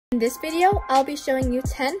In this video, I'll be showing you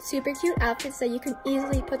 10 super cute outfits that you can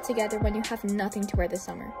easily put together when you have nothing to wear this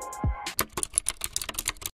summer.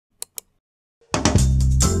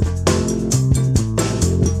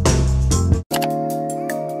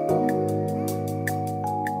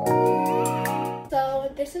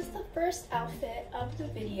 So this is the first outfit of the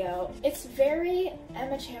video. It's very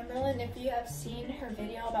Emma Chamberlain if you have seen her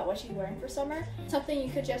video about what she's wearing for summer. Something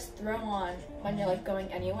you could just throw on when you're like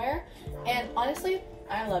going anywhere. And honestly,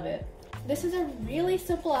 I love it. This is a really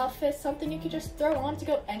simple outfit, something you can just throw on to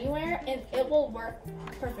go anywhere and it will work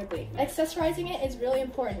perfectly. Accessorizing it is really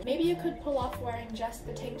important. Maybe you could pull off wearing just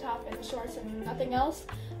the tank top and the shorts and nothing else,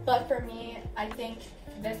 but for me, I think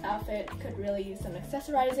this outfit could really use some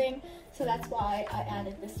accessorizing, so that's why I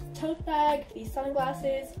added this tote bag, these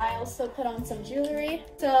sunglasses. I also put on some jewelry.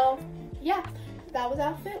 So yeah, that was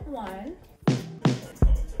outfit 1.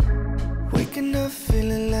 Waking up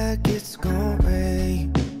feeling like it's gonna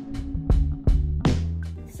rain.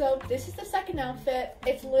 So this is the second outfit.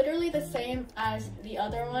 It's literally the same as the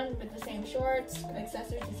other one with the same shorts,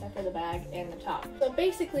 accessories except for the bag and the top. So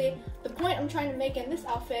basically, the point I'm trying to make in this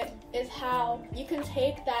outfit is how you can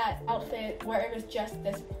take that outfit where it was just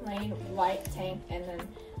this plain white tank and then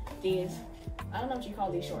these, I don't know what you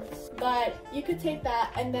call these shorts, but you could take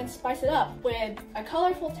that and then spice it up with a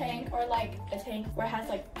colorful tank or like a tank where it has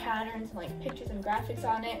like patterns and like pictures and graphics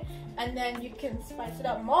on it, and then you can spice it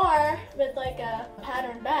up more with like a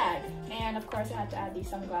patterned bag. And of course I had to add these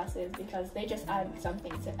sunglasses because they just add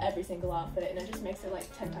something to every single outfit and it just makes it like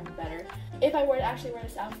 10 times better. If I were to actually wear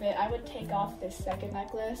this outfit, I would take off this second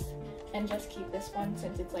necklace and just keep this one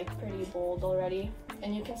since it's like pretty bold already,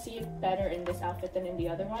 and you can see it better in this outfit than in the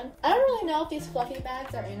other one. I don't really know if these fluffy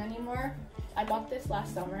bags are in anymore. I bought this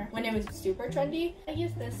last summer when it was super trendy. I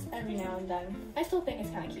use this every now and then. I still think it's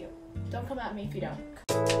kind of cute. Don't come at me if you don't.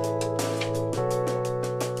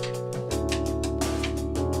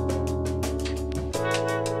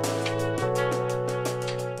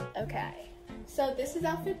 Okay, so this is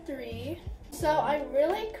outfit 3. So I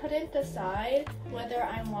really couldn't decide whether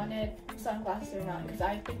I wanted sunglasses or not because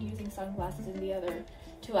I've been using sunglasses in the other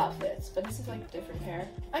 2 outfits, but this is like a different pair.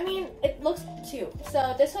 I mean, it looks cute.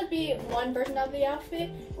 So this would be one version of the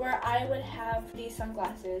outfit where I would have these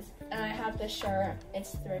sunglasses and I have this shirt.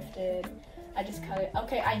 It's thrifted. I just cut it.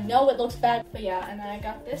 Okay, I know it looks bad, but yeah. And then I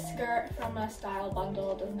got this skirt from a style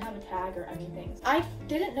bundle. It doesn't have a tag or anything. I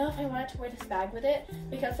didn't know if I wanted to wear this bag with it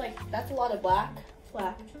because like that's a lot of black.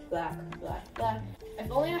 Black, black, black, black. If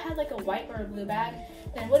only I had like a white or a blue bag,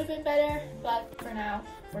 then it would have been better, but for now,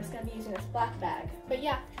 we're just gonna be using this black bag. But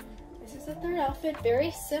yeah, this is the third outfit.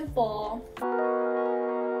 Very simple.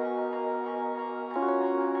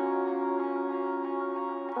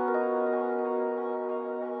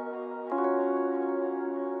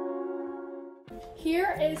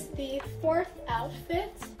 Here is the 4th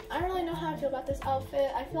outfit. I don't really know how I feel about this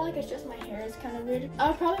outfit. I feel like it's just my hair is kind of weird. I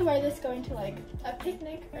would probably wear this going to like a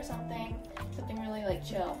picnic or something really like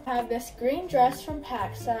chill. I have this green dress from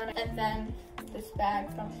PacSun and then this bag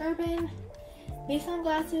from Urban. These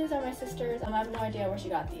sunglasses are my sister's. I have no idea where she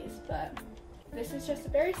got these, but this is just a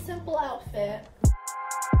very simple outfit.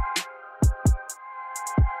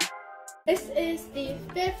 This is the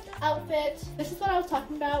 5th outfit. This is what I was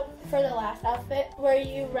talking about for the last outfit, where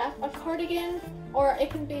you wrap a cardigan, or it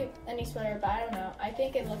can be any sweater, but I don't know. I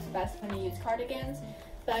think it looks best when you use cardigans,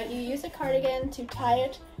 but you use a cardigan to tie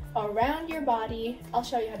it around your body. I'll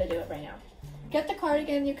show you how to do it right now. Get the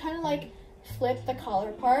cardigan, you kind of like flip the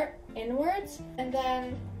collar part inwards, and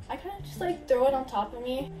then I kind of just like throw it on top of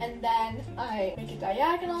me, and then I make it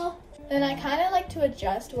diagonal. Then I kind of like to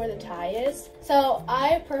adjust where the tie is. So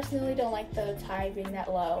I personally don't like the tie being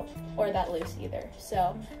that low or that loose either.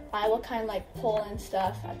 So I will kind of like pull in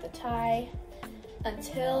stuff at the tie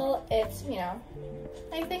until it's, you know,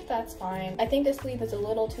 I think that's fine. I think this sleeve is a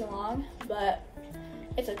little too long, but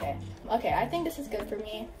it's okay. Okay, I think this is good for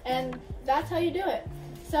me. And that's how you do it.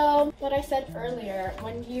 So what I said earlier,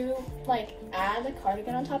 when you like add the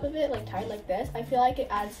cardigan on top of it, like tied like this, I feel like it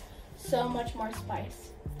adds so much more spice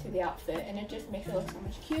to the outfit and it just makes it look so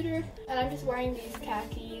much cuter. And I'm just wearing these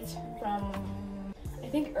khakis from, I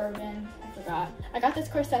think Urban, I forgot. I got this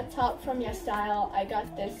corset top from yesstyle. I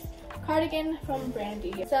got this cardigan from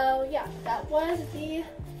Brandy. So yeah, that was the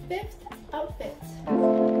 5th outfit.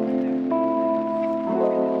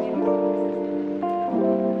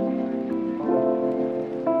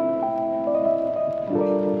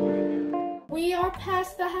 We are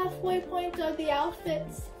past the halfway point of the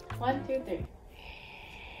outfits. 1, 2, 3.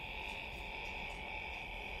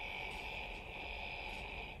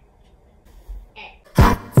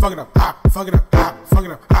 Fuck it up, fuck it up, fuck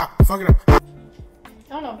it up, fuck it up.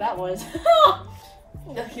 don't know what that was.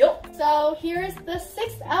 So here's the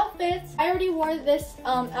 6 outfits. I already wore this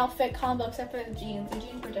outfit combo except for the jeans. The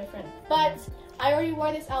jeans were different. But I already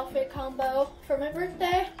wore this outfit combo for my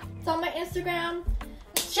birthday. It's on my Instagram.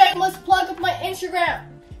 Shameless plug of my Instagram.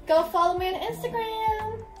 Go follow me on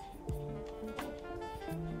Instagram.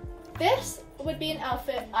 This would be an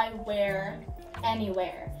outfit I wear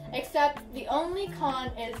anywhere. Except the only con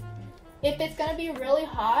is if it's gonna be really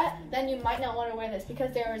hot, then you might not want to wear this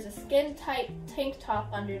because there is a skin tight tank top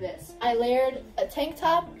under this. I layered a tank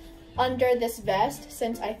top under this vest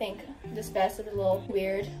since I think this vest is a little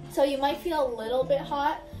weird. So you might feel a little bit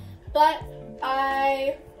hot, but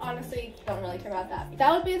I honestly don't really care about that.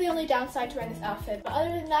 That would be the only downside to wearing this outfit. But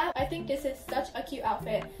other than that, I think this is such a cute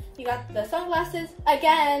outfit. You got the sunglasses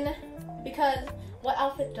again, because what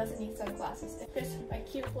outfit doesn't need sunglasses? It's just a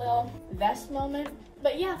cute little vest moment.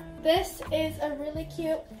 But yeah, this is a really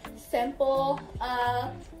cute, simple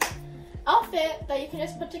outfit that you can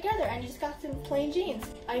just put together, and you just got some plain jeans.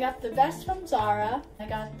 I got the vest from Zara. I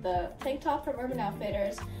got the tank top from Urban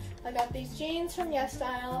Outfitters. I got these jeans from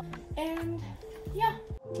yesstyle, and yeah.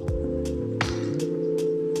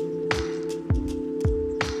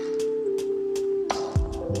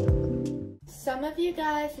 Some of you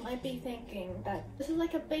guys might be thinking that this is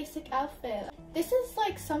like a basic outfit. This is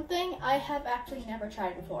like something I have actually never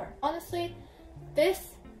tried before. Honestly,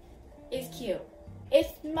 this is cute. It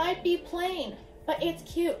might be plain, but it's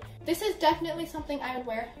cute. This is definitely something I would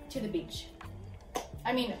wear to the beach.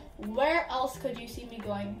 I mean, where else could you see me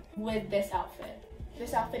going with this outfit?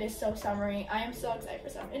 This outfit is so summery. I am so excited for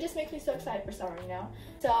summer. It just makes me so excited for summer, you know?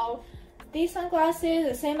 So these sunglasses,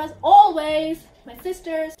 the same as always. My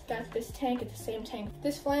sister's got this tank, it's the same tank.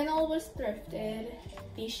 This flannel was thrifted.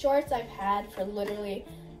 These shorts I've had for literally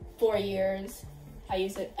 4 years. I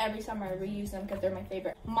use it every summer, I reuse them because they're my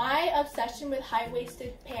favorite. My obsession with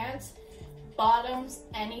high-waisted pants, bottoms,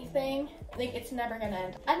 anything, like it's never gonna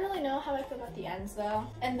end. I don't really know how I feel about the ends though.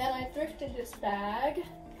 And then I thrifted this bag.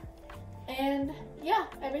 And yeah,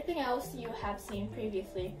 everything else you have seen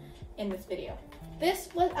previously in this video. This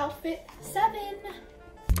was outfit 7.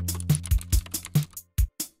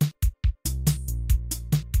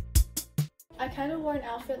 I kind of wore an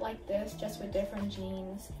outfit like this just with different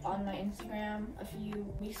jeans on my Instagram a few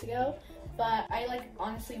weeks ago, but I like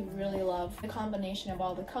honestly really love the combination of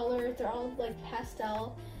all the colors. They're all like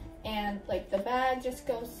pastel, and like the bag just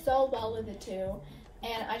goes so well with it too.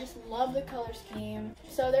 And I just love the color scheme.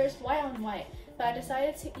 So there's white on white, but I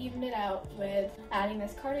decided to even it out with adding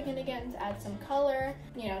this cardigan again to add some color,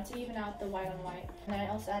 you know, to even out the white on white. And I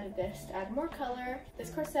also added this to add more color.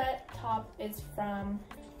 This corset top is from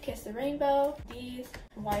Kiss the Rainbow. These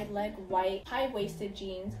wide leg white high-waisted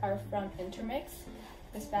jeans are from Intermix.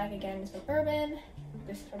 This bag again is from Urban.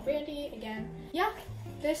 This is from Brandy again. Yeah,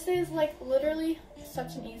 this is like literally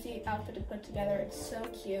such an easy outfit to put together. It's so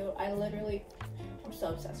cute. I'm so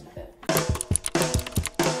obsessed with it.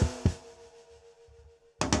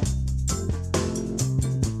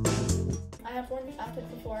 I have worn this outfit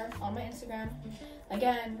before on my Instagram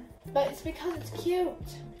again, but it's because it's cute.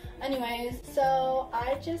 Anyways, so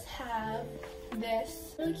I just have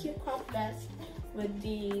this really cute crop vest with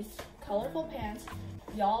these colorful pants.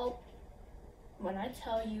 Y'all, when I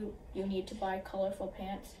tell you you need to buy colorful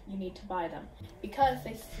pants, you need to buy them because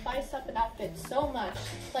they spice up an outfit so much.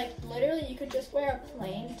 Like literally you could just wear a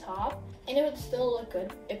plain top and it would still look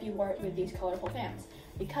good if you wore it with these colorful pants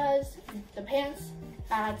because the pants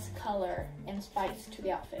adds color and spice to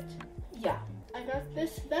the outfit. Yeah, I got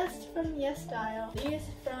this vest from yesstyle, these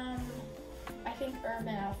from I think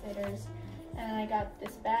Urban Outfitters, and I got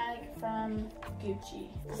this bag from Gucci.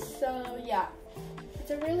 So yeah, it's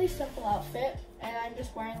a really simple outfit and I'm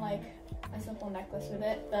just wearing like a simple necklace with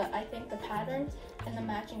it, but I think the patterns and the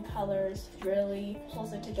matching colors really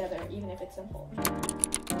pulls it together even if it's simple.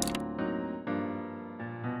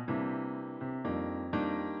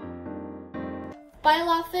 Final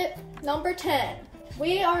outfit, number 10.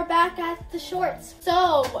 We are back at the shorts.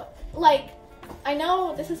 So, like, I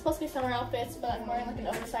know this is supposed to be summer outfits, but I'm wearing like an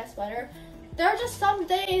oversized sweater. There are just some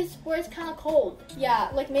days where it's kind of cold. Yeah,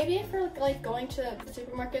 like maybe if you're like going to the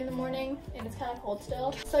supermarket in the morning and it's kind of cold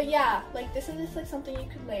still. So yeah, like this is just like something you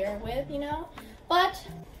could layer with, you know? But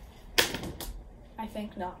I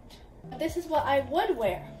think not. This is what I would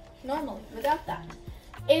wear normally without that.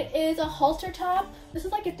 It is a halter top. This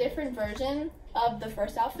is like a different version of the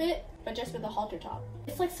first outfit, but just with a halter top.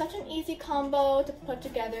 It's like such an easy combo to put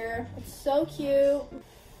together. It's so cute.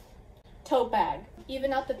 Tote bag.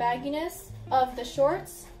 Even out the bagginess of the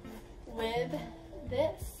shorts with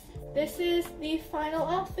this. This is the final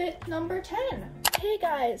outfit, number 10. Okay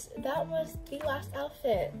guys, that was the last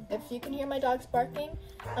outfit. If you can hear my dogs barking,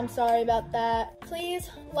 I'm sorry about that. Please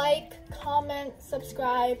like, comment,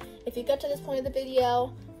 subscribe. If you get to this point of the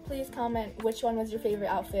video, please comment which one was your favorite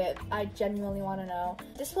outfit. I genuinely want to know.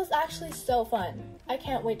 This was actually so fun. I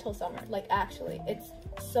can't wait till summer. Like, actually, it's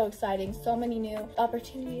so exciting. So many new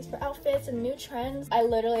opportunities for outfits and new trends. I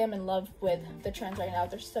literally am in love with the trends right now.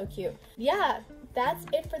 They're so cute. Yeah, that's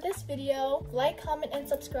it for this video. Like, comment, and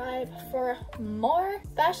subscribe for more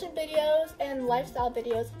fashion videos and lifestyle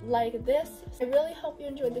videos like this. I really hope you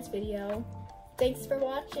enjoyed this video. Thanks for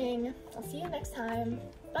watching. I'll see you next time.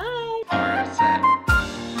 Bye!